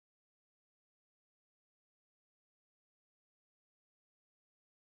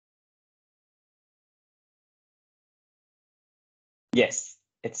Yes,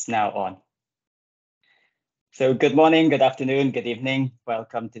 it's now on. So good morning, good afternoon, good evening.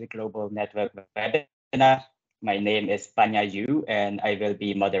 Welcome to the Global Network Webinar. My name is Panya Yu, and I will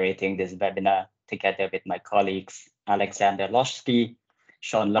be moderating this webinar together with my colleagues, Alexander Loschke,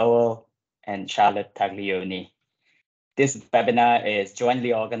 Sean Lowell, and Charlotte Taglioni. This webinar is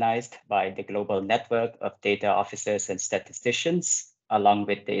jointly organized by the Global Network of Data Officers and Statisticians, along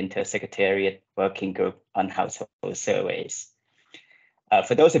with the Intersecretariat Working Group on Household Surveys.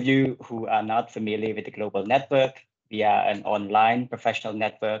 For those of you who are not familiar with the Global Network, we are an online professional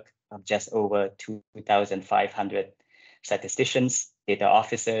network of just over 2,500 statisticians, data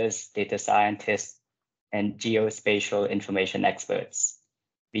officers, data scientists, and geospatial information experts.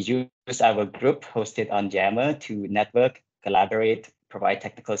 We use our group hosted on Yammer to network, collaborate, provide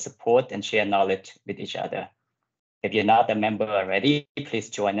technical support, and share knowledge with each other. If you're not a member already, please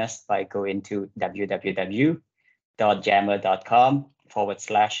join us by going to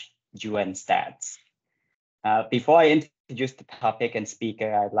www.jammer.com/UNstats. Before I introduce the topic and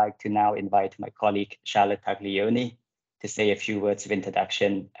speaker, I'd like to now invite my colleague, Charlotte Taglioni, to say a few words of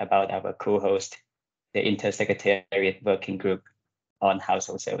introduction about our co-host, the Intersecretariat Working Group on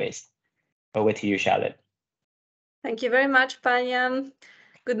Household Surveys. Over to you, Charlotte. Thank you very much, Panya.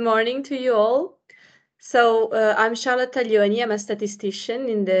 Good morning to you all. So I'm Charlotte Taglioni. I'm a statistician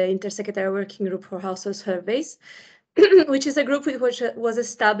in the Intersecretariat Working Group for Household Surveys, which is a group which was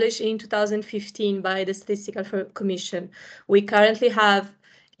established in 2015 by the Statistical Commission. We currently have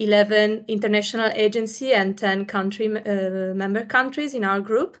 11 international agencies and 10 country member countries in our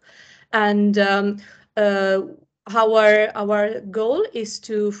group. And our goal is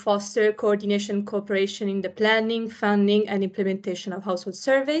to foster coordination, cooperation in the planning, funding, and implementation of household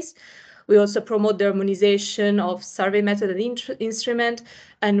surveys. We also promote the harmonization of survey method and instrument,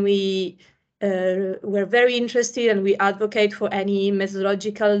 and we're very interested and we advocate for any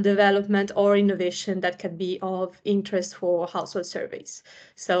methodological development or innovation that can be of interest for household surveys.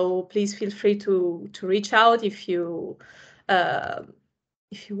 So please feel free to reach out if you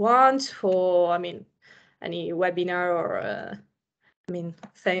want for, any webinar or,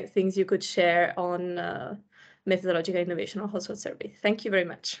 things you could share on methodological innovation or household survey. Thank you very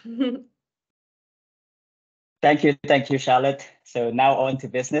much. Thank you, Charlotte. So now on to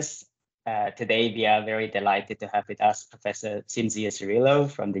business. Today, we are very delighted to have with us Professor Cinzia Cirillo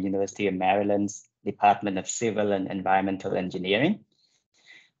from the University of Maryland's Department of Civil and Environmental Engineering.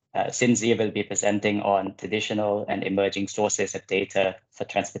 Cinzia will be presenting on traditional and emerging sources of data for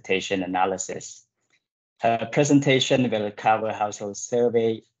transportation analysis. Her presentation will cover household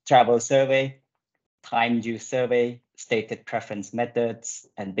survey, travel survey, time use survey, stated preference methods,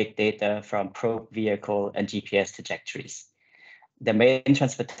 and big data from probe vehicle and GPS trajectories. The main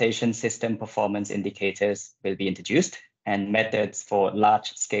transportation system performance indicators will be introduced and methods for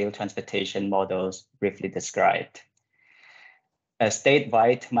large-scale transportation models briefly described. A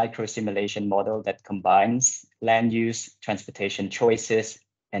statewide microsimulation model that combines land use, transportation choices,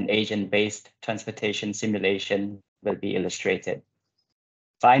 and agent-based transportation simulation will be illustrated.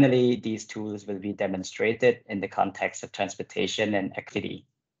 Finally, these tools will be demonstrated in the context of transportation and equity.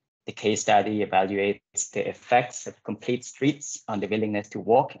 The case study evaluates the effects of complete streets on the willingness to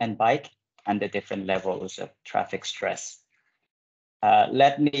walk and bike under different levels of traffic stress.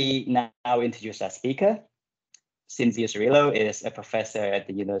 Let me now introduce our speaker. Cinzia Cirillo is a professor at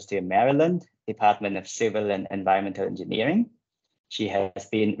the University of Maryland, Department of Civil and Environmental Engineering. She has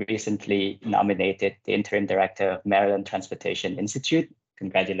been recently nominated the interim director of Maryland Transportation Institute.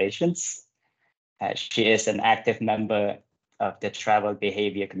 Congratulations. She is an active member of the travel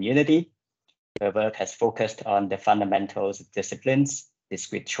behavior community. Her work has focused on the fundamentals of disciplines,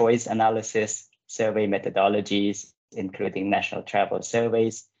 discrete choice analysis, survey methodologies, including national travel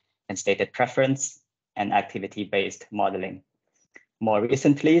surveys, and stated preference, and activity-based modeling. More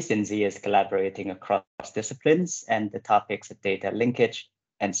recently, Cinzia is collaborating across disciplines and the topics of data linkage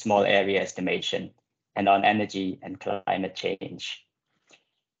and small area estimation, and on energy and climate change.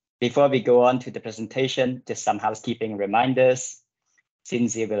 Before we go on to the presentation, just some housekeeping reminders.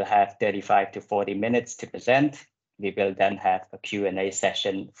 Cinzia will have 35 to 40 minutes to present. We will then have a Q&A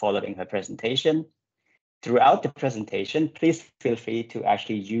session following her presentation. Throughout the presentation, please feel free to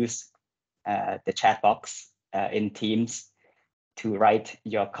actually use the chat box in Teams to write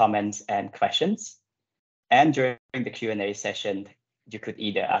your comments and questions. And during the Q&A session, you could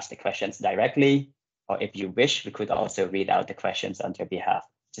either ask the questions directly, or if you wish, we could also read out the questions on your behalf.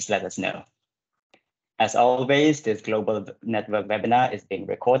 Just let us know. As always, this Global Network webinar is being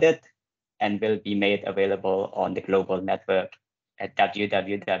recorded and will be made available on the Global Network at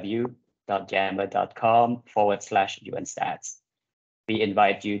www.jammer.com/UNstats. We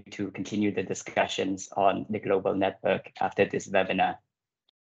invite you to continue the discussions on the global network after this webinar.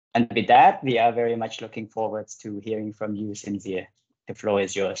 And with that, we are very much looking forward to hearing from you, Cinzia. The floor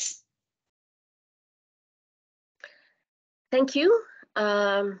is yours. Thank you.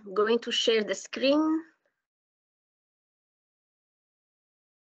 Going to share the screen.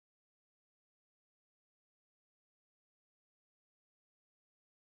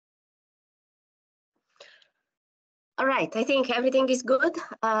 All right, I think everything is good.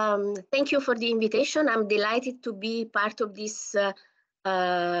 Thank you for the invitation. I'm delighted to be part of this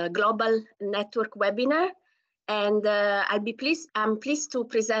global network webinar, and I'm pleased to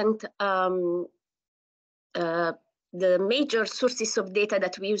present the major sources of data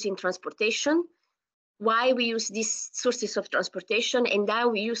that we use in transportation, why we use these sources of transportation, and how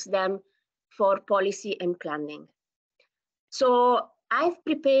we use them for policy and planning. So I've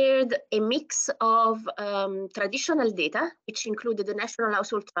prepared a mix of traditional data, which included the National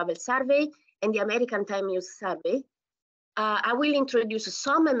Household Travel Survey and the American Time Use Survey. I will introduce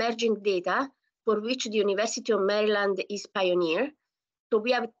some emerging data for which the University of Maryland is pioneer. So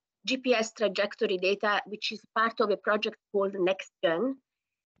we have GPS trajectory data, which is part of a project called NextGen,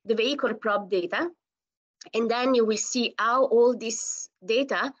 the vehicle prop data, and then you will see how all these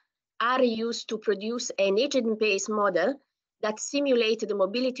data are used to produce an agent-based model that simulates the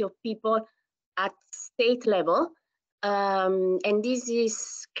mobility of people at state level. And this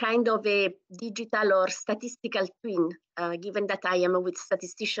is kind of a digital or statistical twin, given that I am with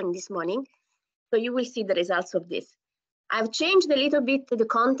statistician this morning. So you will see the results of this. I've changed a little bit the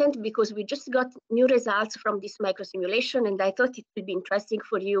content because we just got new results from this microsimulation, and I thought it would be interesting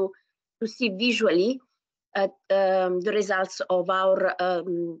for you to see visually the results of our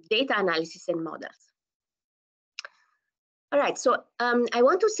data analysis and models. All right, so I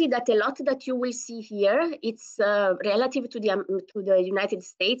want to see that a lot that you will see here, it's relative to the United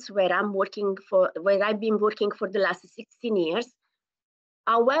States, where I've been working for the last 16 years.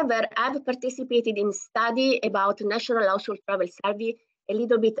 However, I've participated in study about National Household Travel Survey a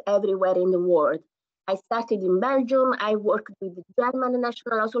little bit everywhere in the world. I started in Belgium. I worked with the German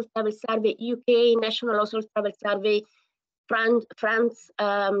National Household Travel Survey, UK National Household Travel Survey, France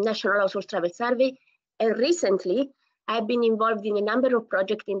National Household Travel Survey, and recently I've been involved in a number of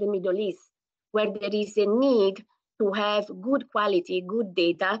projects in the Middle East where there is a need to have good quality, good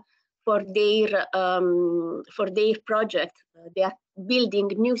data for their project. They are building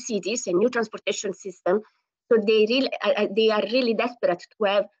new cities and new transportation system, so they are really desperate to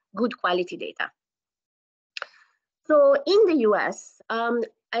have good quality data. So in the US,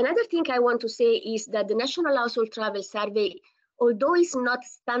 another thing I want to say is that the National Household Travel Survey, although it's not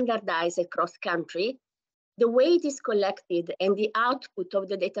standardized across country, the way it is collected and the output of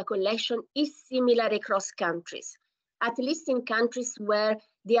the data collection is similar across countries, at least in countries where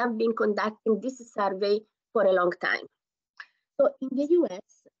they have been conducting this survey for a long time. So in the US,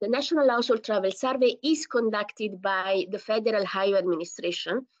 the National Household Travel Survey is conducted by the Federal Highway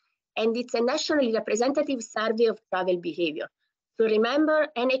Administration, and it's a nationally representative survey of travel behavior. So remember,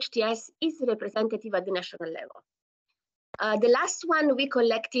 NHTS is representative at the national level. The last one we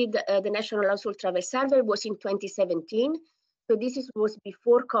collected, the National Household Travel Survey, was in 2017. So this was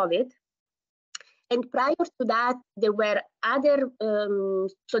before COVID. And prior to that, there were other,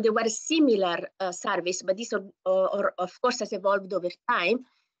 so there were similar surveys, but this of course has evolved over time.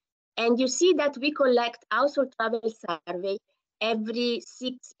 And you see that we collect household travel survey every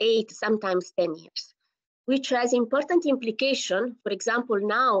 6, 8, sometimes 10 years, which has important implication. For example,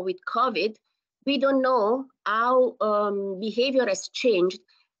 now with COVID, we don't know how behavior has changed,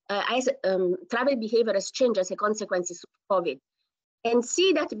 travel behavior has changed as a consequence of COVID. And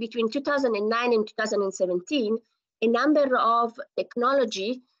see that between 2009 and 2017, a number of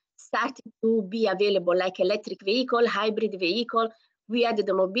technology started to be available, like electric vehicle, hybrid vehicle. We had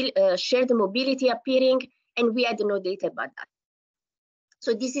the shared mobility appearing, and we had no data about that.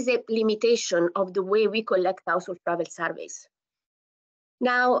 So this is a limitation of the way we collect household travel surveys.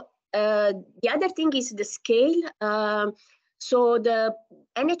 Now, the other thing is the scale. So the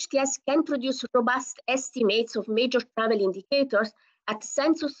NHTS can produce robust estimates of major travel indicators at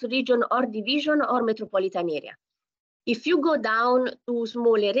census region or division or metropolitan area. If you go down to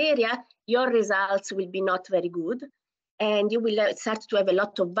smaller area, your results will be not very good, and you will start to have a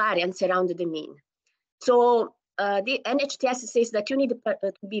lot of variance around the mean. So the NHTS says that you need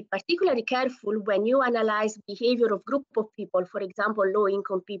to be particularly careful when you analyze behavior of group of people, for example,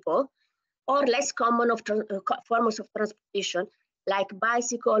 low-income people, or less common forms of transportation, like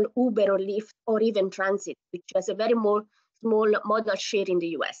bicycle, Uber or Lyft, or even transit, which has a very small modal share in the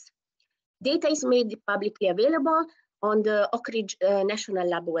US. Data is made publicly available, on the Oak Ridge National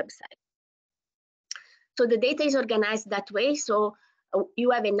Lab website. So the data is organized that way. So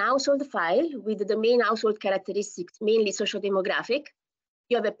you have a household file with the main household characteristics, mainly socio-demographic.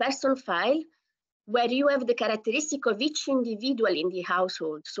 You have a person file where you have the characteristic of each individual in the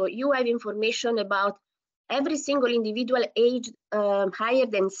household. So you have information about every single individual aged higher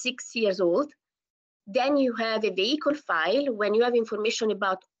than 6 years old. Then you have a vehicle file when you have information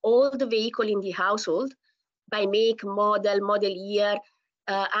about all the vehicle in the household by make, model year,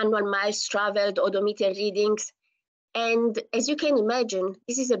 annual miles traveled, odometer readings. And as you can imagine,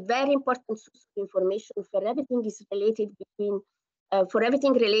 this is a very important source of information for everything is related for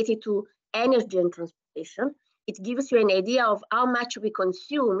everything related to energy and transportation. It gives you an idea of how much we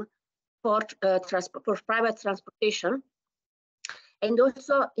consume for private transportation. And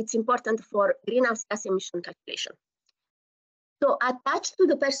also it's important for greenhouse gas emission calculation. So attached to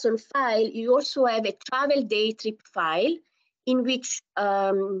the person file, you also have a travel day trip file in which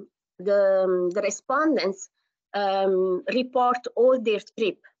the respondents report all their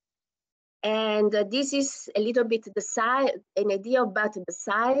trip. And this is a little bit the size, an idea about the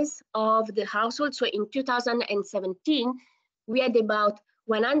size of the household. So in 2017, we had about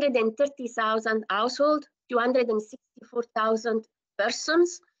 130,000 households, 264,000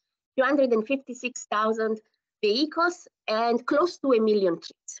 persons, 256,000 vehicles, and close to 1 million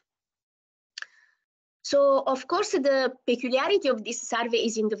trips. So, of course, the peculiarity of this survey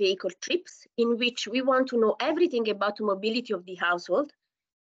is in the vehicle trips, in which we want to know everything about the mobility of the household,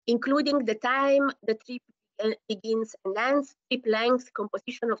 including the time the trip begins and ends, trip length,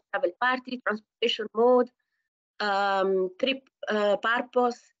 composition of travel party, transportation mode, trip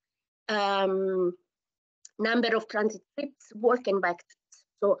purpose, number of transit trips, work and back trips.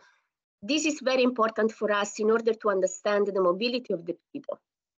 So this is very important for us in order to understand the mobility of the people.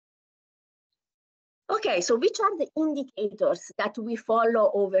 Okay, so which are the indicators that we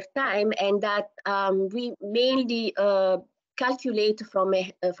follow over time and that we mainly calculate from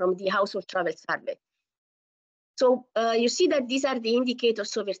the household travel survey? So you see that these are the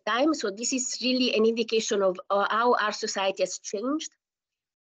indicators over time. So this is really an indication of how our society has changed.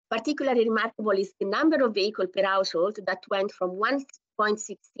 Particularly remarkable is the number of vehicles per household that went from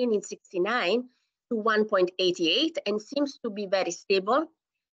 1.16 in 69 to 1.88 and seems to be very stable.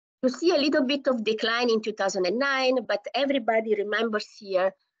 You see a little bit of decline in 2009, but everybody remembers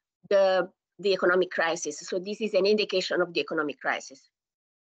here the economic crisis. So this is an indication of the economic crisis.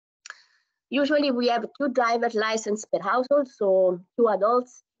 Usually we have 2 driver licenses per household, so 2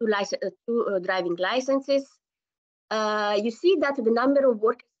 adults, 2 driving licenses. You see that the number of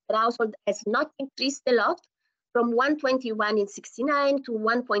workers per household has not increased a lot, from 121 in 69 to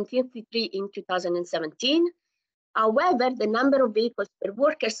 1.53 in 2017. However, the number of vehicles per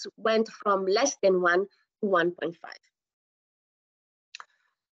workers went from less than 1 to 1.5.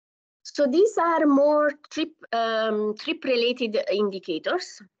 So these are more trip-related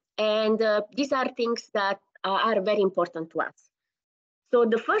indicators, and these are things that are very important to us. So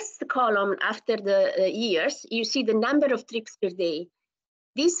the first column after the years, you see the number of trips per day.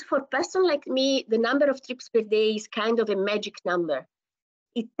 This, for a person like me, the number of trips per day is kind of a magic number.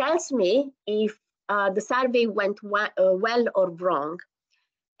 It tells me if the survey went well or wrong.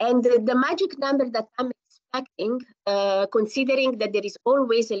 And the magic number that I'm expecting, considering that there is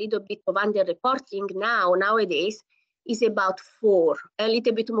always a little bit of underreporting nowadays, is about 4, a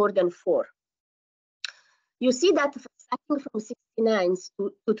little bit more than 4. You see that starting from 69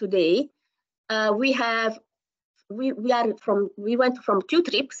 to today, we went from 2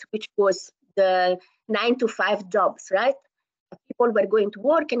 trips, which was the 9 to 5 jobs, right? People were going to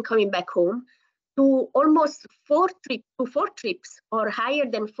work and coming back home, to almost 4 trips or higher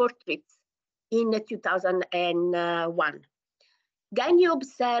than 4 trips in 2001. Then you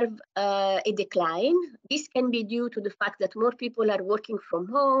observe a decline. This can be due to the fact that more people are working from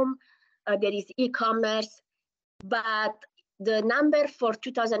home, there is e-commerce, but the number for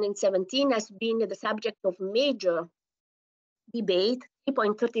 2017 has been the subject of major debate.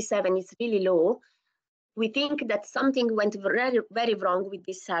 3.37 is really low. We think that something went very, very wrong with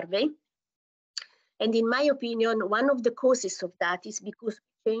this survey. And in my opinion, one of the causes of that is because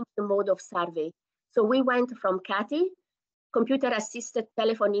we changed the mode of survey. So we went from CATI, computer-assisted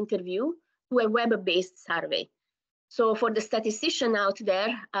telephone interview, to a web-based survey. So for the statistician out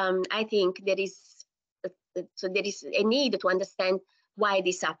there, I think there is a need to understand why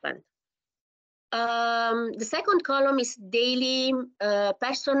this happened. The second column is daily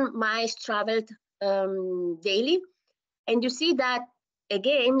person miles traveled daily. And you see that,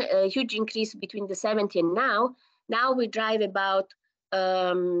 again, a huge increase between the 70 and now. Now we drive about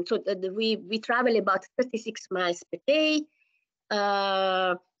we travel about 36 miles per day.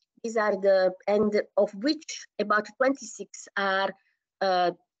 These are the, and of which about 26 are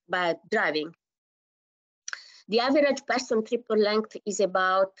by driving. The average person trip per length is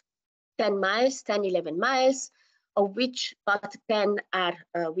about 10 miles, 10, 11 miles, of which about 10 are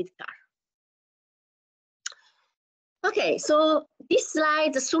with car. Okay, so this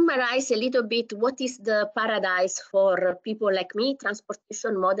slide summarizes a little bit what is the paradise for people like me,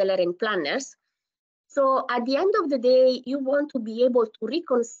 transportation modeler and planners. So at the end of the day, you want to be able to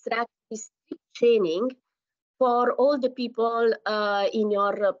reconstruct this trip chaining for all the people in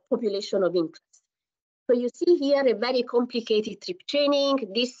your population of interest. So you see here a very complicated trip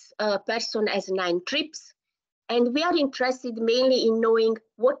chaining. This person has 9 trips, and we are interested mainly in knowing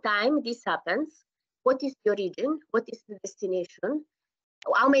what time this happens, what is the origin, what is the destination,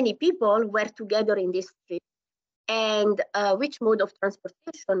 how many people were together in this trip, and which mode of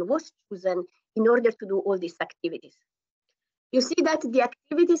transportation was chosen in order to do all these activities. You see that the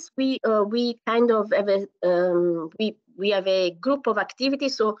activities we kind of have we have a group of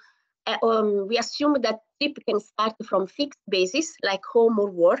activities. So we assume that trip can start from fixed basis like home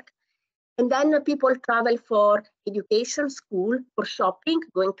or work, and then people travel for education, school, for shopping,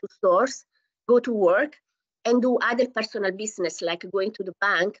 going to stores, go to work, and do other personal business like going to the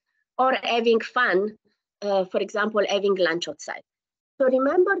bank or having fun, for example, having lunch outside. So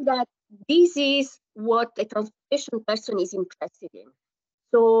remember that this is what a transportation person is interested in.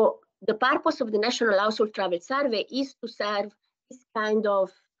 So the purpose of the National Household Travel Survey is to serve this kind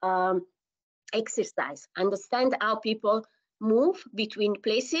of exercise, understand how people move between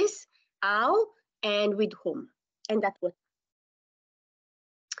places, how, and with whom, and that's what.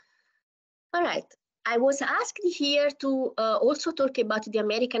 All right, I was asked here to also talk about the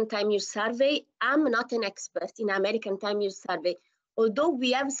American Time Use Survey. I'm not an expert in American Time Use Survey, although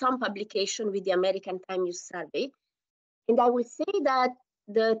we have some publication with the American Time Use Survey. And I will say that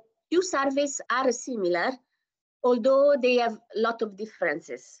the two surveys are similar, although they have a lot of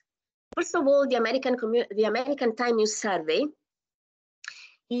differences. First of all, the American Time Use Survey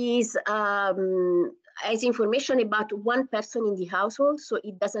is has information about one person in the household, so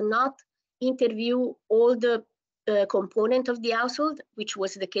it does not interview all the component of the household, which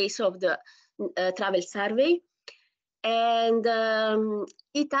was the case of the travel survey. And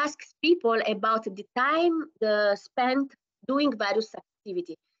it asks people about the time spent doing various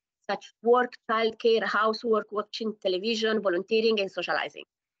activities, such work, childcare, housework, watching television, volunteering, and socializing.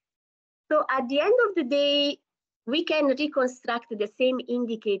 So at the end of the day, we can reconstruct the same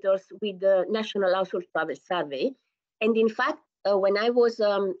indicators with the National Household Travel Survey. And in fact, when I was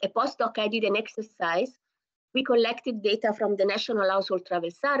a postdoc, I did an exercise. We collected data from the National Household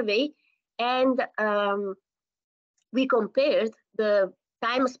Travel Survey, and we compared the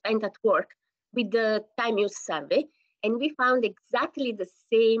time spent at work with the time use survey, and we found exactly the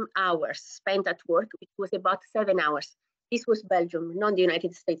same hours spent at work, which was about 7 hours. This was Belgium, not the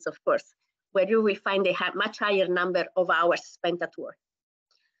United States, of course, where you will find a much higher number of hours spent at work.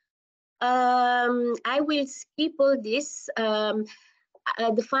 I will skip all this.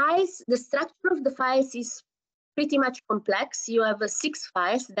 The files, the structure of the files is pretty much complex. You have 6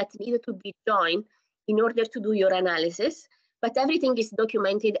 files that need to be joined in order to do your analysis, but everything is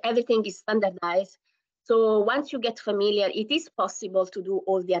documented, everything is standardized. So once you get familiar, it is possible to do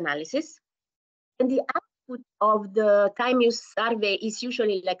all the analysis. And the output of the time use survey is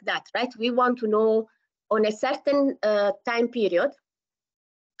usually like that, right? We want to know on a certain time period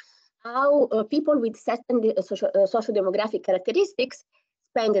how people with certain socio-demographic characteristics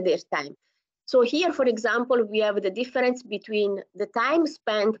spend their time. So here, for example, we have the difference between the time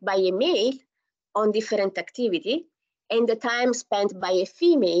spent by a male on different activity and the time spent by a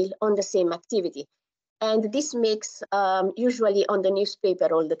female on the same activity. And this makes usually on the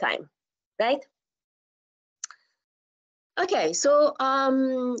newspaper all the time, right? Okay, so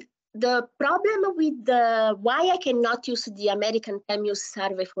the problem with why I cannot use the American Time Use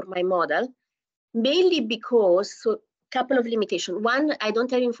Survey for my model, mainly because, so a couple of limitations. One, I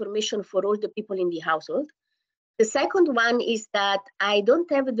don't have information for all the people in the household. The second one is that I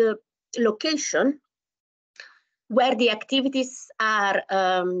don't have the location where the activities are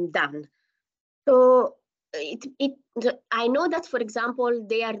done. So I know that, for example,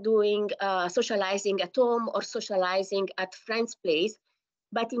 they are doing socializing at home or socializing at friend's place,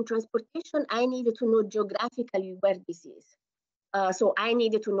 but in transportation, I needed to know geographically where this is. So I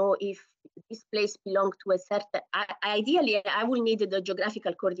needed to know if this place belonged to a certain, ideally, I will need the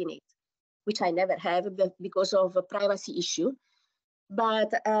geographical coordinates, which I never have because of a privacy issue.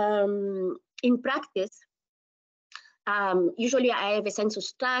 But in practice, Usually I have a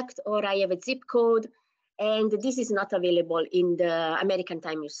census tract or I have a zip code, and this is not available in the American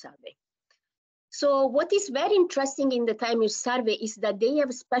Time Use Survey. So what is very interesting in the Time Use Survey is that they have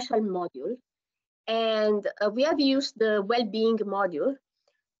a special module, and we have used the well-being module,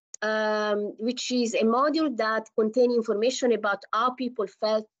 which is a module that contains information about how people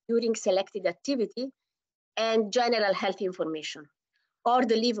felt during selected activity and general health information. Or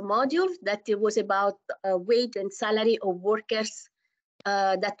the leave module that it was about wage and salary of workers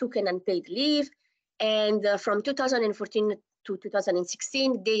that took an unpaid leave. And from 2014 to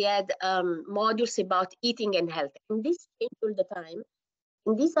 2016, they had modules about eating and health. And this changed all the time.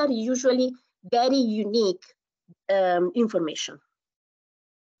 And these are usually very unique information.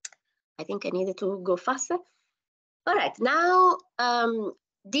 I think I needed to go faster. All right, now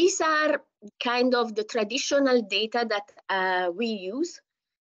these are kind of the traditional data that we use.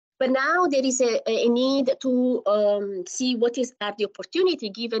 But now there is a need to see what are the opportunity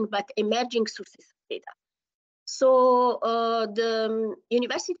given by emerging sources of data. So the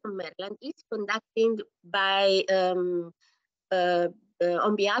University of Maryland is conducting by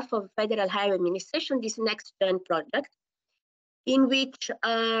on behalf of Federal Highway Administration this NextGen project, in which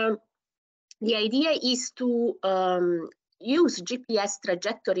the idea is to use GPS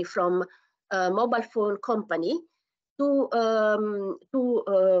trajectory from a mobile phone company to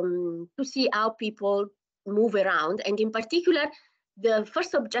see how people move around. And in particular, the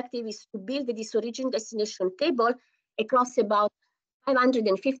first objective is to build this origin destination table across about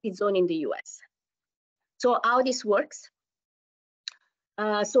 550 zones in the US. So how this works?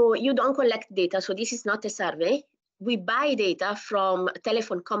 So you don't collect data, so this is not a survey. We buy data from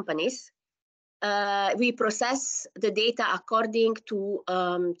telephone companies. We process the data according to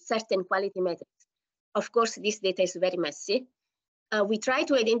certain quality metrics. Of course, this data is very messy. We try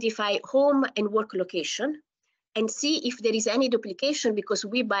to identify home and work location and see if there is any duplication, because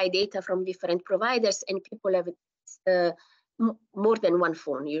we buy data from different providers and people have more than one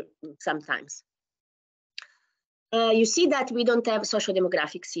phone sometimes. You see that we don't have social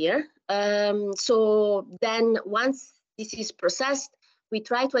demographics here. So then once this is processed, we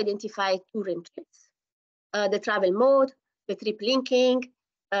try to identify tour and trips, the travel mode, the trip linking,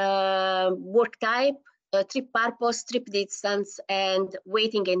 work type, trip purpose, trip distance, and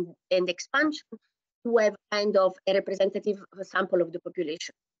weighting and expansion to have kind of a representative sample of the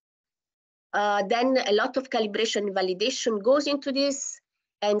population. Then a lot of calibration and validation goes into this.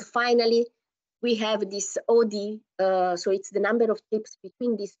 And finally, we have this OD, so it's the number of trips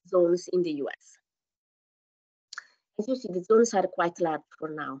between these zones in the US. As you see, the zones are quite large for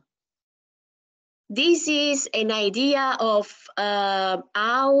now. This is an idea of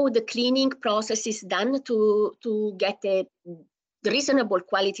how the cleaning process is done to get a reasonable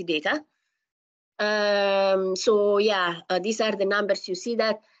quality data. So yeah, these are the numbers. You see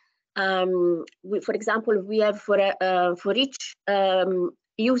that, for example, we have for each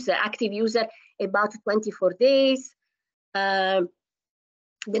user, active user, about 24 days. The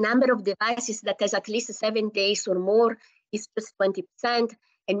number of devices that has at least 7 days or more is just 20%.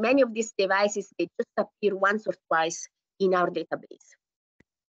 And many of these devices, they just appear once or twice in our database.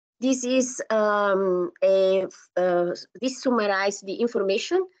 This is this summarizes the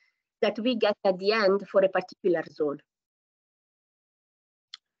information that we get at the end for a particular zone.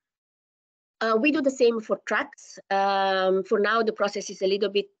 We do the same for tracks. For now, the process is a little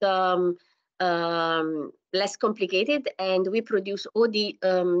bit less complicated, and we produce OD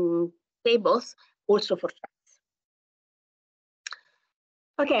tables also for tracks.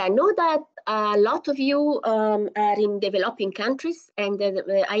 Okay, I know that a lot of you are in developing countries, and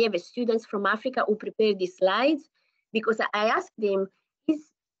I have students from Africa who prepare these slides, because I asked them, is it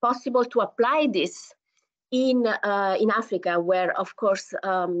possible to apply this in Africa, where, of course,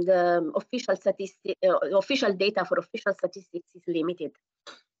 the official data for official statistics is limited.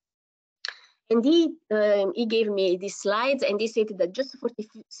 And he gave me these slides, and he said that just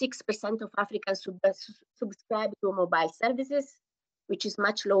 46% of Africans subscribe to mobile services, which is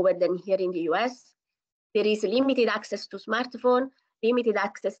much lower than here in the US. There is limited access to smartphone, limited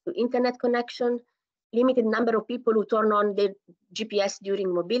access to internet connection, limited number of people who turn on their GPS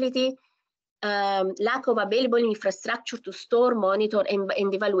during mobility, lack of available infrastructure to store, monitor,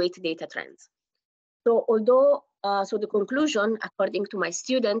 and evaluate data trends. So although, so the conclusion, according to my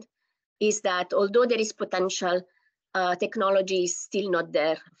student, is that although there is potential, technology is still not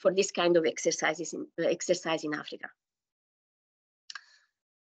there for this kind of exercise in Africa.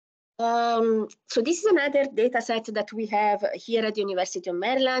 So this is another data set that we have here at the University of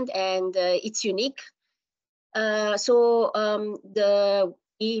Maryland, and it's unique. Here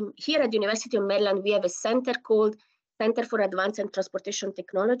at the University of Maryland, we have a center called Center for Advanced and Transportation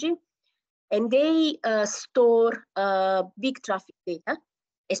Technology, and they store big traffic data,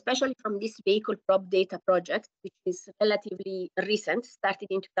 especially from this vehicle prop data project, which is relatively recent, started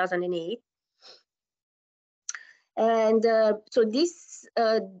in 2008. And so this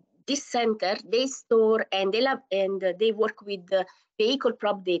center, they store and they work with the vehicle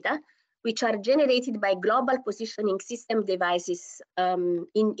prop data, which are generated by global positioning system devices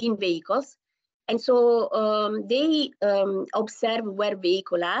in vehicles. And so they observe where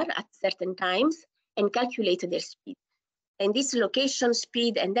vehicles are at certain times and calculate their speed. And this location,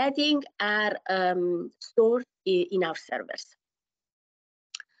 speed, and heading are stored in our servers.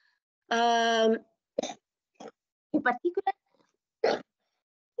 In particular,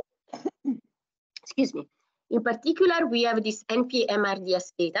 excuse me. In particular, we have this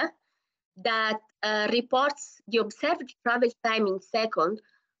NPMRDS data that reports the observed travel time in seconds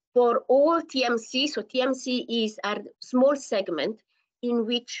for all TMC. So TMC is a small segment in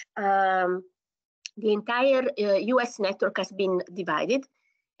which the entire US network has been divided.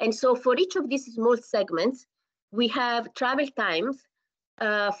 And so for each of these small segments, we have travel times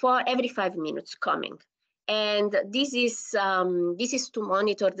for every 5 minutes coming. And this is to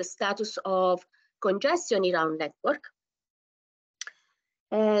monitor the status of congestion around network.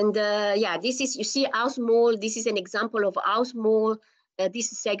 And yeah, this is, you see how small, this is an example of how small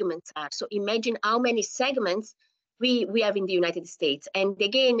these segments are. So imagine how many segments we have in the United States. And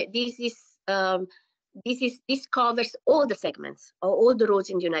again, this covers all the segments, or all the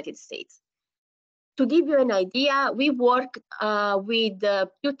roads in the United States. To give you an idea, we work with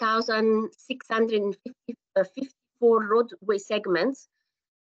 2,654 roadway segments,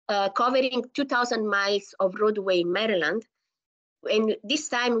 covering 2,000 miles of roadway in Maryland. And this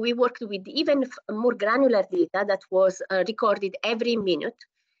time we worked with even more granular data that was recorded every minute.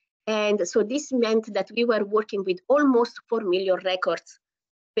 And so this meant that we were working with almost 4 million records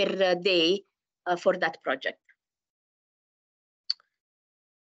per day for that project.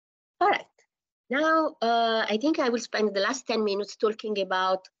 All right. Now, I think I will spend the last 10 minutes talking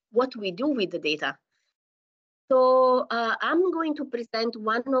about what we do with the data. So I'm going to present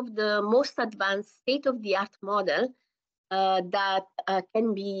one of the most advanced state-of-the-art model that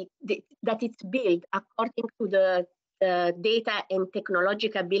it's built according to the data and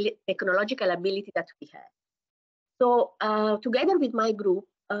technological ability that we have. So together with my group,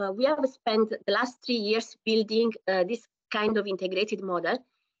 we have spent the last 3 years building this kind of integrated model,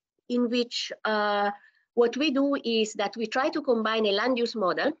 in which what we do is that we try to combine a land use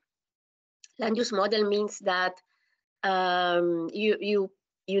model. Land use model means that you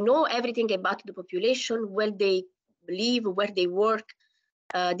know everything about the population, where they live, where they work,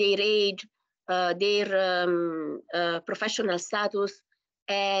 their age, their professional status,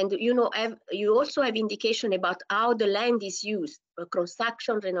 and you also have indication about how the land is used,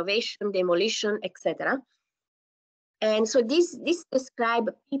 construction, renovation, demolition, etc. And so this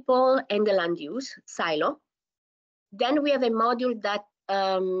describes people and the land use silo. Then we have a module that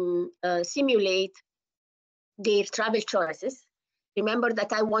simulate their travel choices. Remember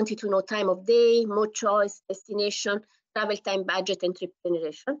that I wanted to know time of day, mode choice, destination, travel time, budget, and trip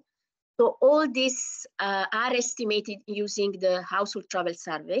generation. So all these are estimated using the household travel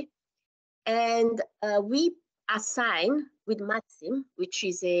survey. And we assign with Maxim, which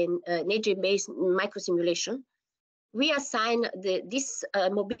is an edge-based microsimulation, we assign this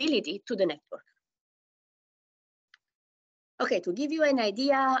mobility to the network. Okay, to give you an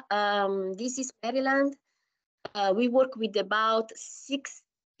idea, this is Maryland. We work with about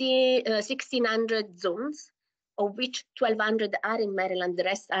 1,600 zones, of which 1,200 are in Maryland, the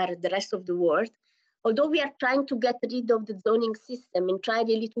rest are the rest of the world. Although we are trying to get rid of the zoning system and try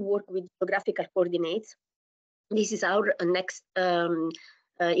really to work with geographical coordinates, this is our next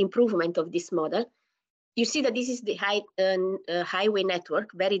improvement of this model. You see that this is the highway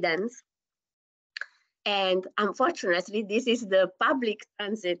network, very dense. And unfortunately, this is the public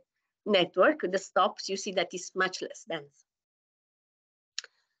transit network. The stops, you see that is much less dense.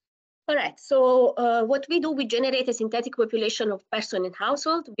 All right, so what we do, we generate a synthetic population of person and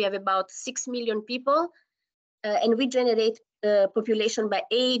household. We have about 6 million people, and we generate population by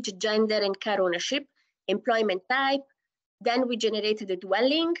age, gender, and car ownership, employment type. Then we generate the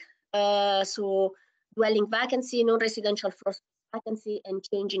dwelling, so dwelling vacancy, non-residential floor vacancy, and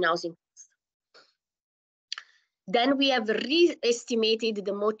change in housing cost. Then we have re-estimated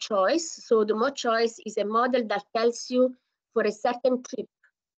the mode choice. So the mode choice is a model that tells you for a certain trip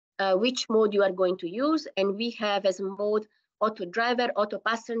which mode you are going to use. And we have as mode auto driver, auto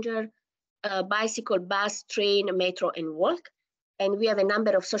passenger, bicycle, bus, train, metro, and walk. And we have a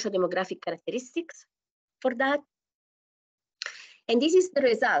number of social demographic characteristics for that. And this is the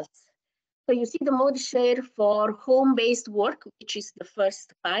results. So you see the mode share for home-based work, which is the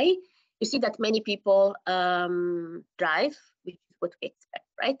first pie. You see that many people drive, which is what we expect,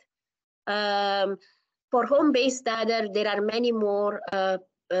 right? For home-based data, there are many more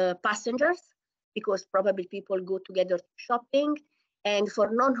passengers, because probably people go together shopping. And for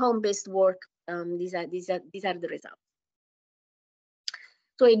non-home-based work, these are the results.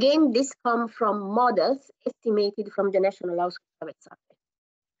 So again, this comes from models estimated from the National Household Travel Survey.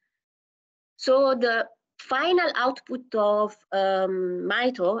 So the final output of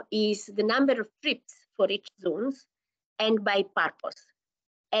MITO is the number of trips for each zones and by purpose.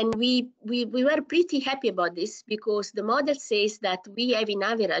 And we were pretty happy about this, because the model says that we have in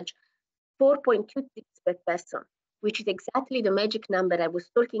average 4.2 trips per person, which is exactly the magic number I was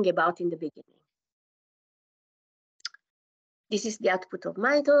talking about in the beginning. This is the output of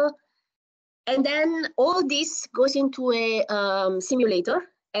MITO. And then all this goes into a simulator,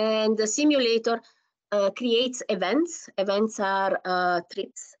 and the simulator creates events. Events are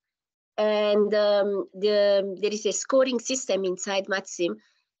trips. And there is a scoring system inside MatSim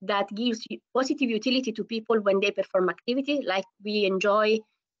that gives positive utility to people when they perform activity, like we enjoy,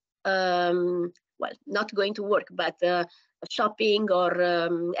 well, not going to work, but shopping or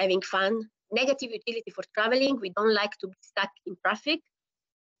having fun. Negative utility for traveling, we don't like to be stuck in traffic.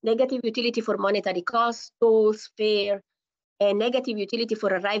 Negative utility for monetary costs, tolls, fare, and negative utility for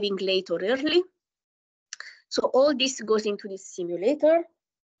arriving late or early. So all this goes into this simulator.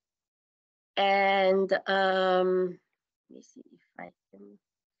 And let me see if I can,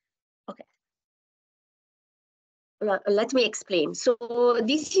 okay. Let me explain. So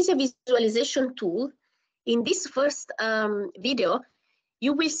this is a visualization tool. In this first video,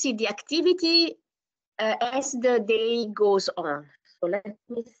 you will see the activity as the day goes on. So let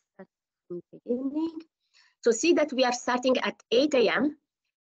me start from the beginning. So see that we are starting at 8 a.m.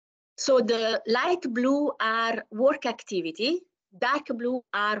 So the light blue are work activity, dark blue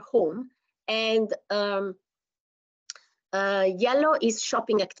are home, and yellow is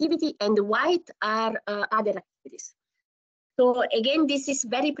shopping activity, and white are other activities. So again, this is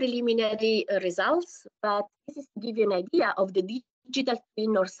very preliminary results, but this is to give you an idea of the digital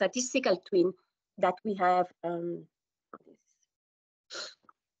twin or statistical twin that we have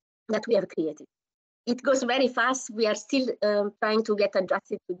created. It goes very fast. We are still trying to get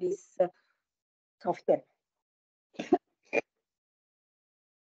adjusted to this software.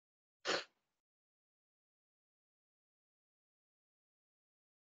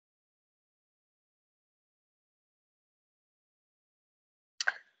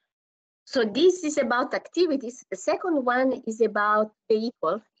 So this is about activities. The second one is about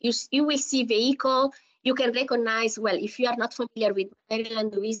vehicle. You will see vehicle. You can recognize, well, if you are not familiar with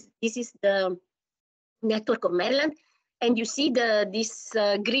Maryland, this is the network of Maryland. And you see these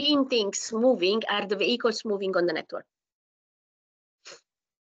green things moving are the vehicles moving on the network.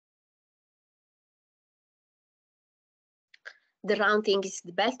 The round thing is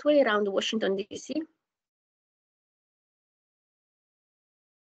the Beltway around Washington, D.C.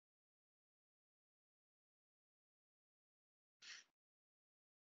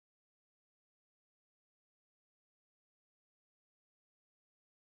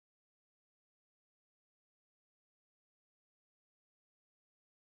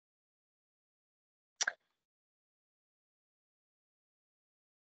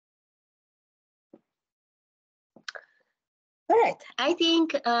 All right, I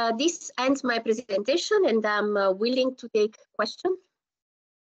think this ends my presentation, and I'm willing to take questions.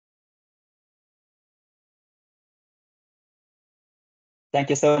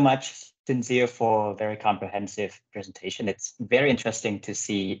 Thank you so much, Cinzia, for a very comprehensive presentation. It's very interesting to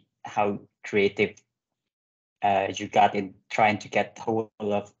see how creative you got in trying to get hold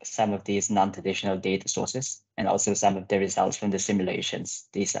of some of these non-traditional data sources, and also some of the results from the simulations.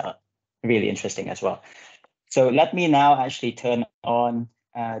 These are really interesting as well. So let me now actually turn on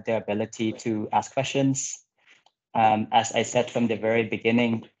the ability to ask questions. As I said from the very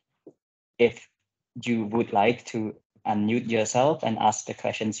beginning, if you would like to unmute yourself and ask the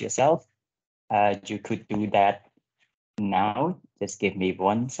questions yourself, you could do that now. Just give me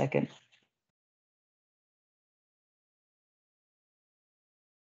 1 second.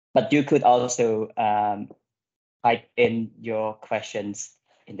 But you could also type in your questions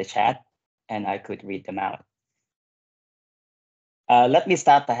in the chat, and I could read them out. Let me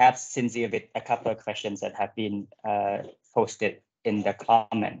start perhaps, Cinzia, with a couple of questions that have been posted in the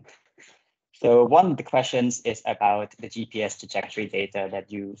comment. So one of the questions is about the GPS trajectory data that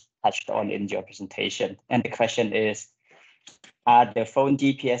you touched on in your presentation. And the question is, are the phone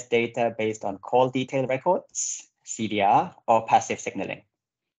GPS data based on call detail records? CDR or passive signaling?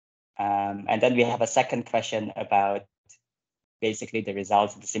 And then we have a second question about basically the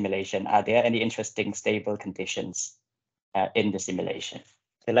results of the simulation. Are there any interesting stable conditions in the simulation?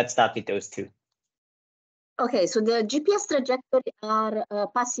 So let's start with those two. Okay, so the GPS trajectory are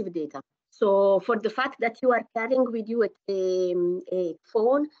passive data. So for the fact that you are carrying with you a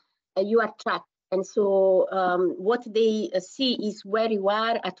phone, you are tracked. And so what they see is where you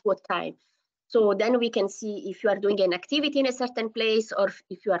are at what time. So then we can see if you are doing an activity in a certain place or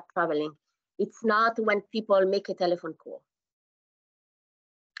if you are traveling. It's not when people make a telephone call.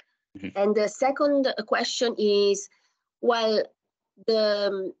 Mm-hmm. And the second question is, well,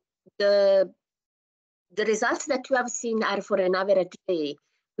 the results that you have seen are for an average day.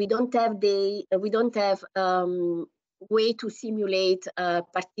 We don't have way to simulate a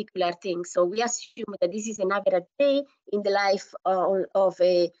particular thing. So we assume that this is an average day in the life of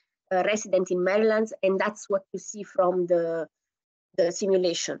a resident in Maryland, and that's what you see from the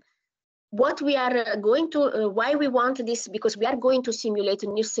simulation. What we are going to, why we want this, because we are going to simulate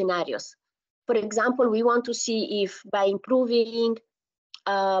new scenarios. For example, we want to see if by improving,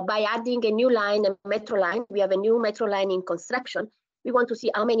 by adding a new line, a metro line, we have a new metro line in construction, we want to see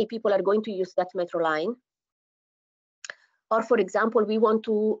how many people are going to use that metro line. Or for example, we want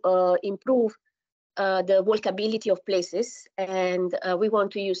to improve the walkability of places, and we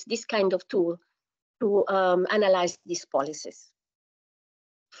want to use this kind of tool to analyze these policies.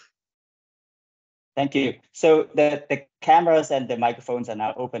 Thank you. So the cameras and the microphones are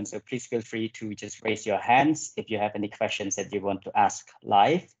now open, so please feel free to just raise your hands if you have any questions that you want to ask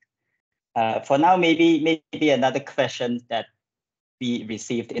live. For now, maybe another question that we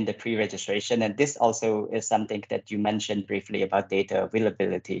received in the pre-registration, and this also is something that you mentioned briefly about data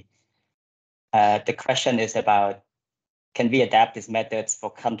availability. The question is about, can we adapt these methods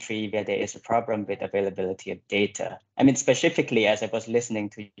for country where there is a problem with availability of data? I mean, specifically, as I was listening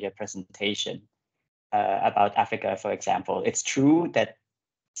to your presentation about Africa, for example, it's true that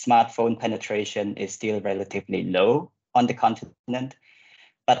smartphone penetration is still relatively low on the continent,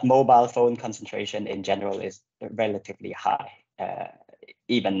 but mobile phone concentration in general is relatively high,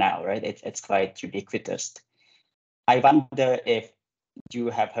 even now, right? It's quite ubiquitous. I wonder if you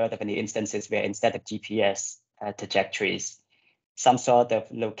have heard of any instances where instead of GPS trajectories, some sort of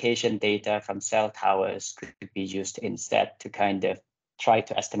location data from cell towers could be used instead to kind of try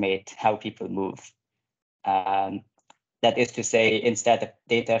to estimate how people move. That is to say, instead of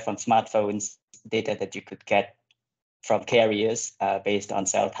data from smartphones, data that you could get from carriers based on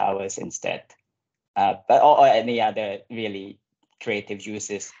cell towers instead, or any other really creative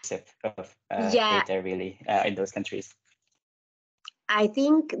uses of data really in those countries. I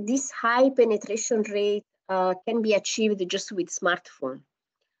think this high penetration rate can be achieved just with smartphone.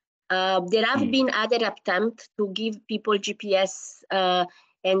 There have been other attempts to give people GPS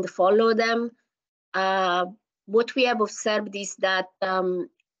and follow them. What we have observed is that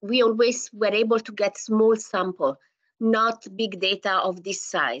we always were able to get small sample, not big data of this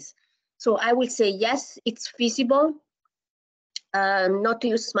size. So I will say, yes, it's feasible not to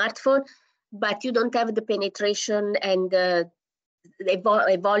use smartphone, but you don't have the penetration and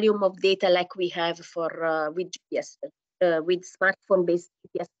a volume of data like we have for with GPS, with smartphone-based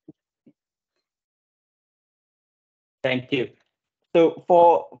GPS. Thank you. So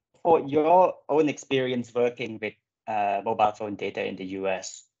for your own experience working with mobile phone data in the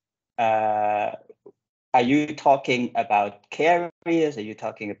US, are you talking about carriers? Are you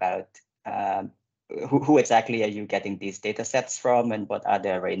talking about who exactly are you getting these data sets from, and what are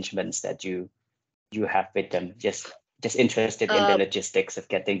the arrangements that you have with them? Just interested in the logistics of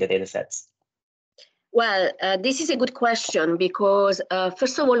getting the data sets. Well, this is a good question because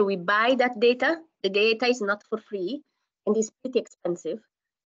first of all, we buy that data. The data is not for free and it's pretty expensive.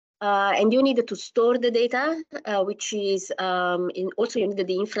 And you need to store the data, which is also you need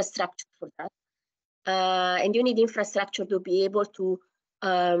the infrastructure for that. And you need infrastructure to be able to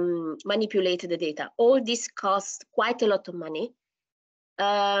manipulate the data. All this costs quite a lot of money.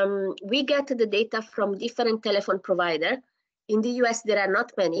 We get the data from different telephone providers. In the US, there are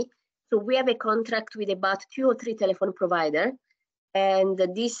not many. So we have a contract with about 2 or 3 telephone providers. And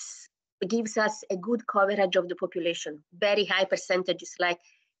this gives us a good coverage of the population. Very high percentages, like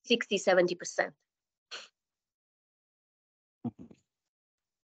 60, 70%.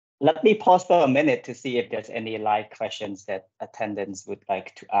 Let me pause for a minute to see if there's any live questions that attendants would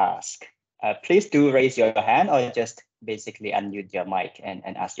like to ask. Please do raise your hand or just basically unmute your mic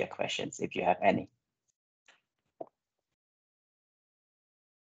and ask your questions if you have any.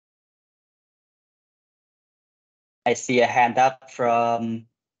 I see a hand up from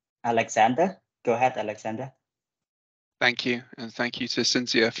Alexander. Go ahead, Alexander. Thank you, and thank you to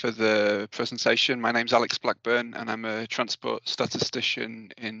Cinzia for the presentation. My name's Alex Blackburn, and I'm a transport statistician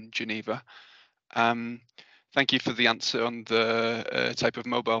in Geneva. Thank you for the answer on the type of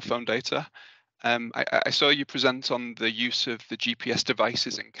mobile phone data. I saw you present on the use of the GPS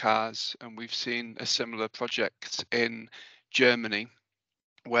devices in cars, and we've seen a similar project in Germany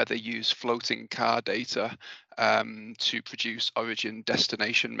where they use floating car data to produce origin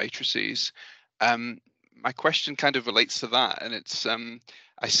destination matrices. My question kind of relates to that, and it's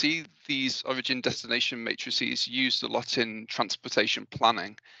I see these origin destination matrices used a lot in transportation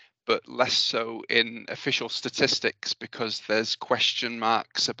planning, but less so in official statistics because there's question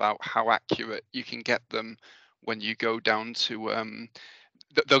marks about how accurate you can get them when you go down to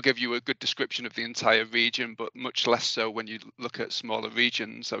they'll give you a good description of the entire region, but much less so when you look at smaller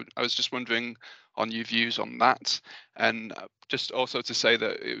regions. So I was just wondering on your views on that. And just also to say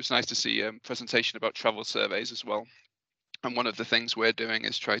that it was nice to see a presentation about travel surveys as well. And one of the things we're doing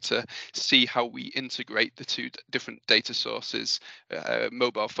is try to see how we integrate the two different data sources.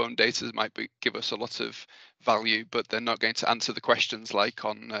 Mobile phone data might give us a lot of value, but they're not going to answer the questions like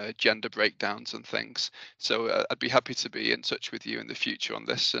on gender breakdowns and things. So I'd be happy to be in touch with you in the future on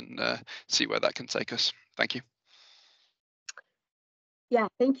this and see where that can take us. Thank you. Yeah,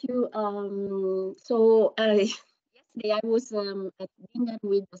 thank you. Yesterday I was at dinner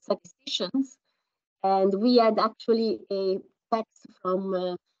with the statisticians, and we had actually a text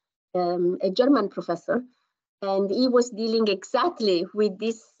from a German professor, and he was dealing exactly with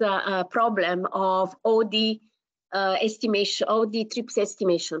this problem of OD estimation, OD trips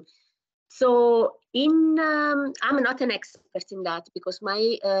estimation. So I'm not an expert in that because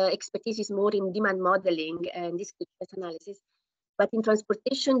my expertise is more in demand modeling and discrete analysis. But in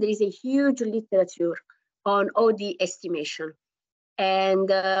transportation, there is a huge literature on OD estimation. And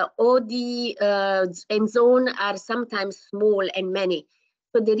OD and zone are sometimes small and many.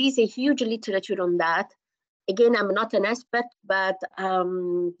 So there is a huge literature on that. Again, I'm not an expert, but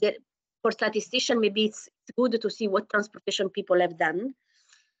for statistician, maybe it's good to see what transportation people have done.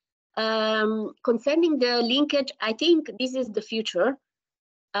 Concerning the linkage, I think this is the future.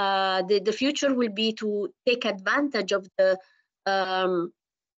 The future will be to take advantage of the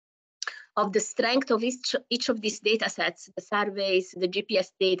strength of each of these data sets, the surveys, the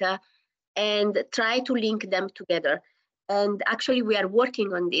GPS data, and try to link them together. And actually, we are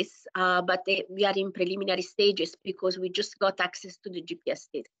working on this, but we are in preliminary stages because we just got access to the GPS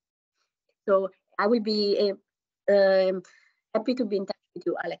data. So I will be happy to be in touch with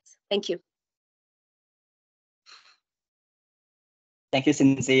you, Alex. Thank you. Thank you,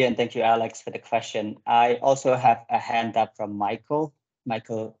 Cinzia, and thank you, Alex, for the question. I also have a hand up from Michael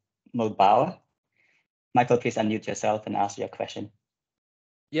Mulbauer. Michael, please unmute yourself and ask your question.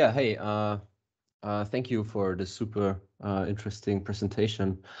 Yeah, hey, thank you for the super interesting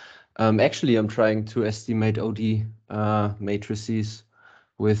presentation. Actually, I'm trying to estimate OD matrices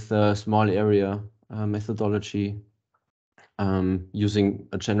with a small area methodology using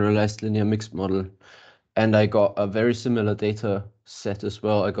a generalized linear mixed model. And I got a very similar data set as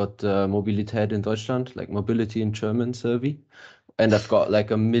well. I got Mobilität in Deutschland, like mobility in German survey. And I've got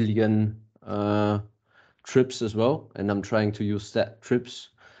like 1 million trips as well. And I'm trying to use that trips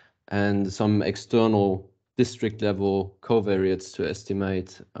and some external district level covariates to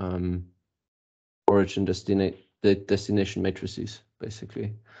estimate origin destination matrices,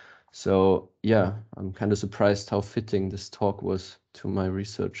 basically. So yeah, I'm kind of surprised how fitting this talk was to my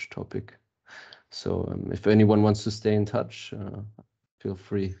research topic. So if anyone wants to stay in touch, feel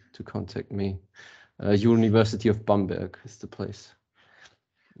free to contact me. University of Bamberg is the place.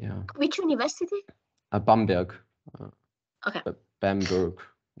 Yeah. Which university? Bamberg. Okay. Bamberg.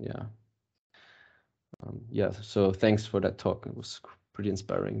 Yeah. Yeah. So thanks for that talk. It was pretty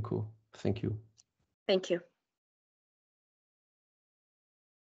inspiring. Cool. Thank you. Thank you.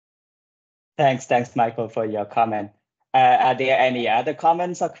 Thanks, Michael, for your comment. Are there any other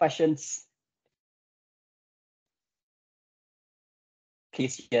comments or questions?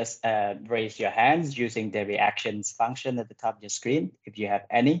 Please just raise your hands using the reactions function at the top of your screen if you have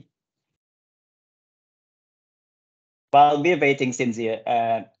any. While we're waiting,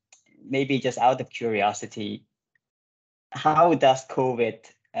 Cinzia, maybe just out of curiosity, how does COVID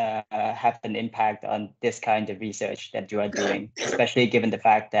have an impact on this kind of research that you are doing, especially given the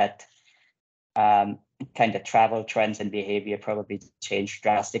fact that kind of travel trends and behavior probably change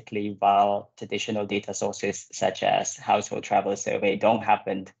drastically while traditional data sources such as household travel survey don't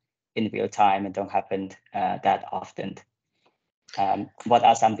happen in real time and don't happen that often. What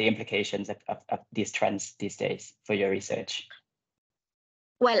are some of the implications of these trends these days for your research?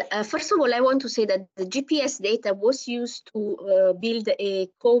 Well, first of all, I want to say that the GPS data was used to build a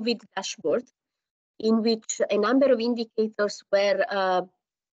COVID dashboard in which a number of indicators were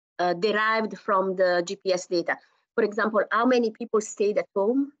derived from the GPS data. For example, how many people stayed at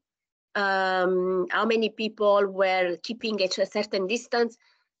home, how many people were keeping a certain distance.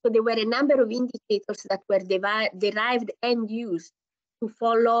 So there were a number of indicators that were derived and used to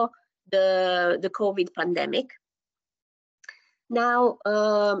follow the COVID pandemic. Now,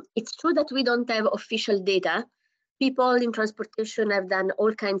 it's true that we don't have official data. People in transportation have done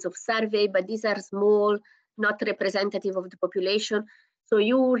all kinds of survey, but these are small, not representative of the population. So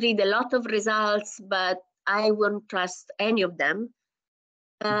you read a lot of results, but I won't trust any of them.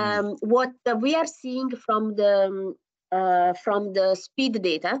 What we are seeing from the speed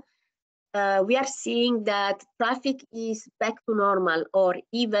data, we are seeing that traffic is back to normal or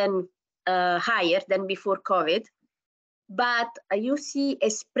even higher than before COVID. But you see a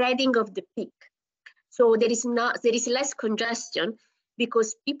spreading of the peak. So there is less congestion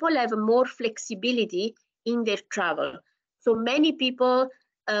because people have more flexibility in their travel. So many people,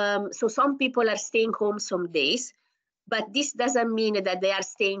 so some people are staying home some days, but this doesn't mean that they are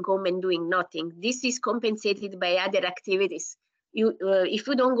staying home and doing nothing. This is compensated by other activities. If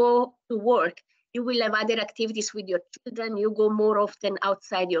you don't go to work, you will have other activities with your children. You go more often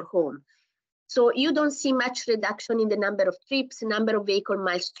outside your home. So you don't see much reduction in the number of trips, number of vehicle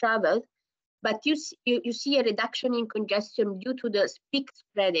miles traveled, but you see a reduction in congestion due to the peak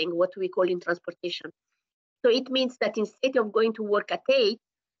spreading, what we call in transportation. So it means that instead of going to work at 8,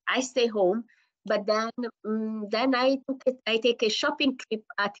 I stay home, but then I take a shopping trip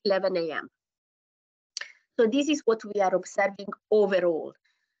at 11 a.m. So this is what we are observing overall.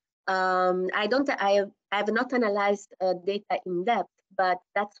 I have not analyzed data in depth, but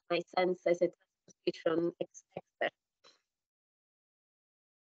that's my sense as a transportation expert.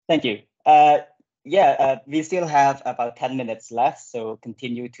 Thank you. We still have about 10 minutes left, so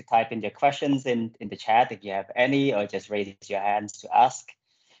continue to type in your questions in the chat if you have any, or just raise your hands to ask.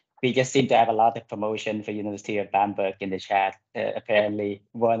 We just seem to have a lot of promotion for University of Bamberg in the chat. Apparently,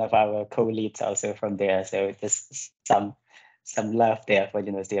 one of our co-leads also from there, so there's some love there for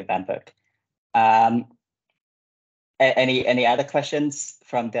University of Bamberg. Any other questions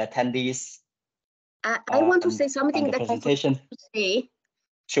from the attendees? I want to say something that I forgot to say.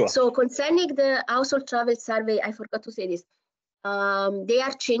 Sure. So concerning the household travel survey, I forgot to say this. They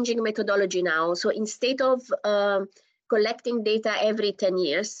are changing methodology now. So instead of collecting data every 10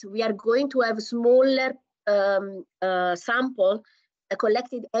 years, we are going to have smaller sample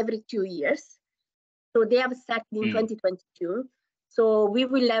collected every 2 years. So they have started in 2022. So we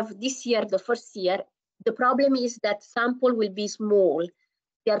will have this year, the first year. The problem is that sample will be small.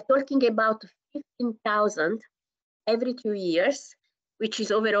 They are talking about 15,000 every 2 years, which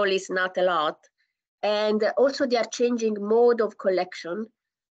is overall is not a lot. And also they are changing mode of collection.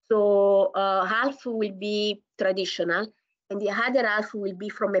 So half will be traditional and the other half will be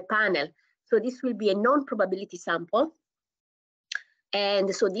from a panel. So this will be a non-probability sample.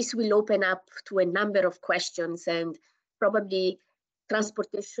 And so this will open up to a number of questions, and probably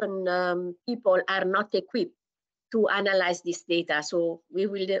transportation people are not equipped to analyze this data. So we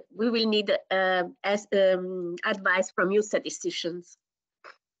will need advice from you statisticians.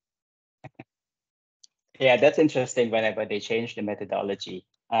 Yeah, that's interesting whenever they change the methodology.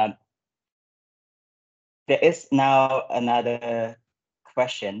 There is now another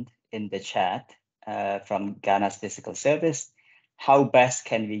question in the chat from Ghana's Physical Service. How best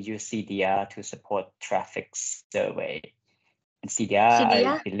can we use CDR to support traffic survey? And CDR,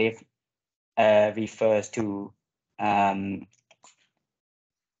 I believe, refers to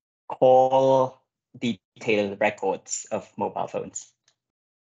call detailed records of mobile phones.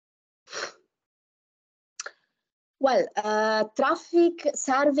 Well, traffic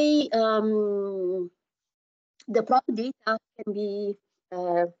survey, the prop data can be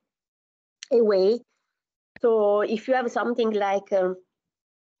a way. So if you have something like the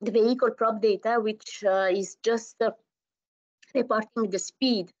vehicle prop data, which is just reporting the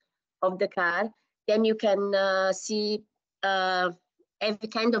speed of the car, then you can see every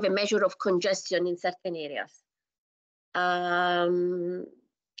kind of a measure of congestion in certain areas.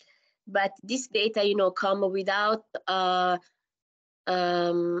 But this data, come without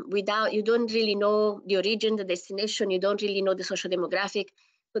you don't really know the origin, the destination, you don't really know the social demographic.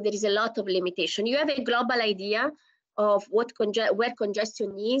 So there is a lot of limitation. You have a global idea of where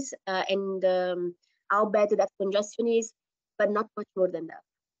congestion is and how bad that congestion is, but not much more than that.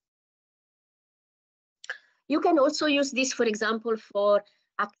 You can also use this, for example, for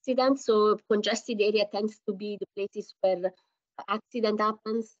accidents. So congested area tends to be the places where accident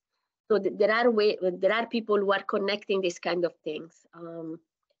happens. So there are people who are connecting these kind of things,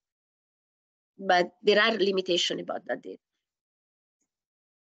 but there are limitations about that data.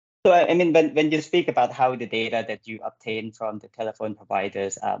 So, I mean, when you speak about how the data that you obtain from the telephone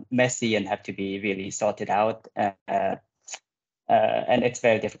providers are messy and have to be really sorted out, and it's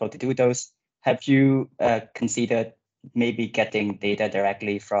very difficult to do those, have you considered maybe getting data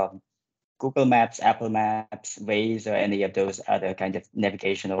directly from Google Maps, Apple Maps, Waze, or any of those other kind of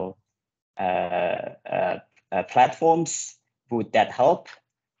navigational platforms? Would that help?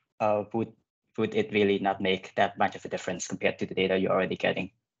 Would it really not make that much of a difference compared to the data you're already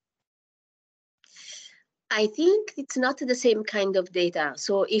getting? I think it's not the same kind of data.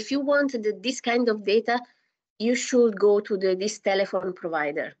 So if you want this kind of data, you should go to this telephone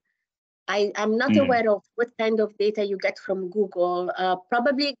provider. I'm not aware of what kind of data you get from Google.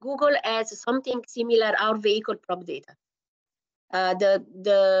 Probably Google has something similar, our vehicle prop data.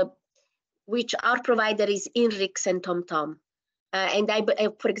 Which our provider is INRIX and TomTom. And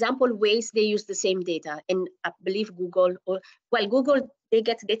for example, Waze, they use the same data. And I believe Google, Google, they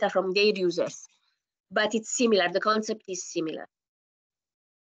get data from their users, but it's similar. The concept is similar.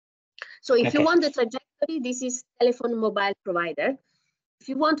 So if you want the trajectory, this is telephone mobile provider. If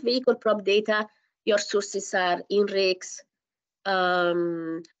you want vehicle prop data, your sources are INRIX,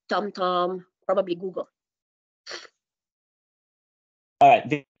 TomTom, probably Google. All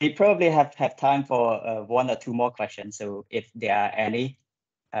right, we probably have time for one or two more questions. So if there are any,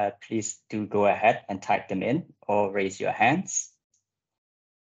 please do go ahead and type them in or raise your hands.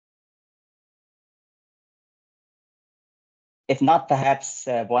 If not, perhaps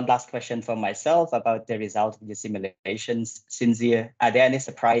one last question from myself about the result of your simulations. Cinzia, are there any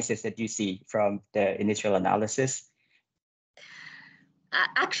surprises that you see from the initial analysis?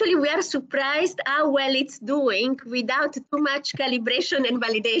 Actually, we are surprised how well it's doing without too much calibration and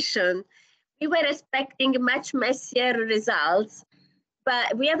validation. We were expecting much messier results,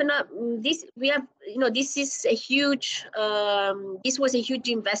 but we have not. This is a huge. This was a huge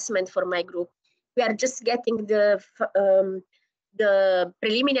investment for my group. We are just getting the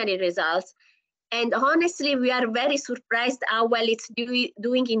preliminary results, and honestly, we are very surprised how well it's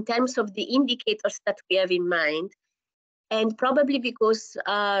doing in terms of the indicators that we have in mind. And probably because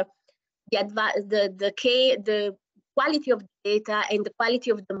the quality of the data and the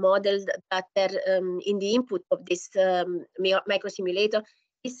quality of the model that are in the input of this microsimulator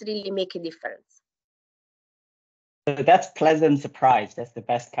is really make a difference. So that's pleasant surprise. That's the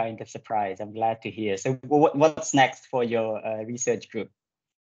best kind of surprise. I'm glad to hear. So what's next for your research group?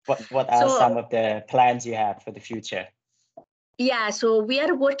 What are some of the plans you have for the future? Yeah, so we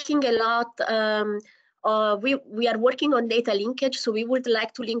are working a lot. We are working on data linkage, so we would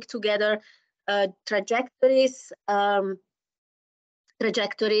like to link together trajectories,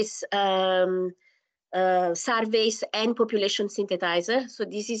 surveys, and population synthesizer. So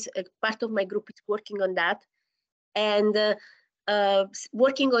this is a part of my group is working on that, and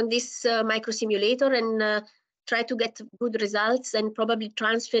working on this microsimulator and try to get good results and probably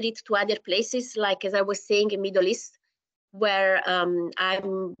transfer it to other places, like as I was saying, in Middle East, where I've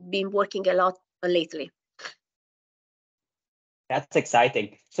been working a lot lately. That's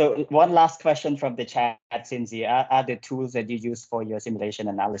exciting. So one last question from the chat, Cinzia. Are the tools that you use for your simulation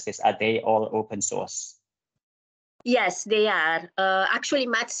analysis, are they all open source? Yes, they are. Actually,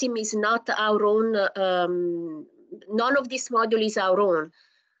 MathSim is not our own. None of this module is our own.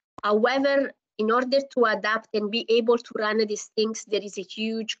 However, in order to adapt and be able to run these things, there is a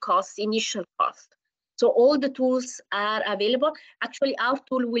huge cost, initial cost. So all the tools are available. Actually, our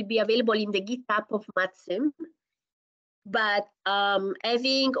tool will be available in the GitHub of MathSim. But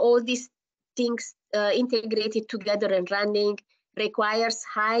having all these things integrated together and running requires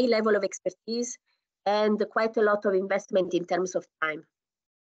high level of expertise and quite a lot of investment in terms of time.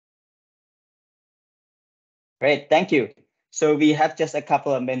 Great, thank you. So we have just a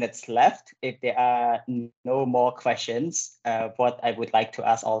couple of minutes left. If there are no more questions, what I would like to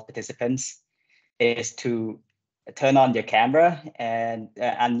ask all participants is to turn on your camera and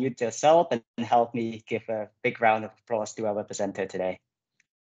unmute yourself and help me give a big round of applause to our presenter today.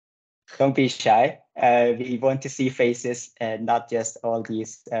 Don't be shy. We want to see faces and not just all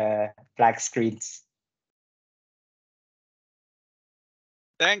these black screens.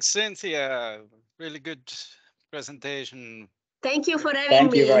 Thanks, Cinzia. Really good presentation. Thank you for having me.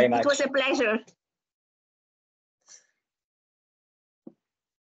 Thank you very much. It was a pleasure.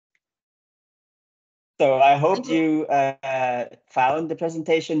 So I hope you found the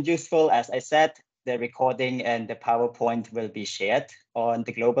presentation useful. As I said, the recording and the PowerPoint will be shared on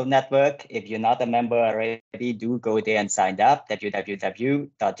the global network. If you're not a member already, do go there and sign up,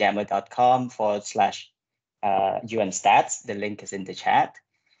 www.yaml.com/UNstats. The link is in the chat.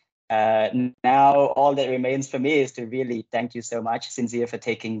 Now, all that remains for me is to really thank you so much, Cinzia, for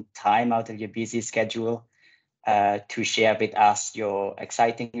taking time out of your busy schedule to share with us your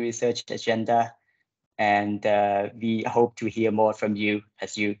exciting research agenda. And we hope to hear more from you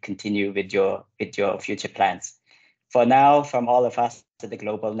as you continue with your future plans. For now, from all of us at the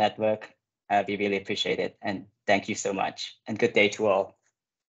Global Network, we really appreciate it. And thank you so much. And good day to all.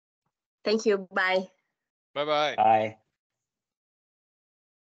 Thank you. Bye. Bye-bye. Bye.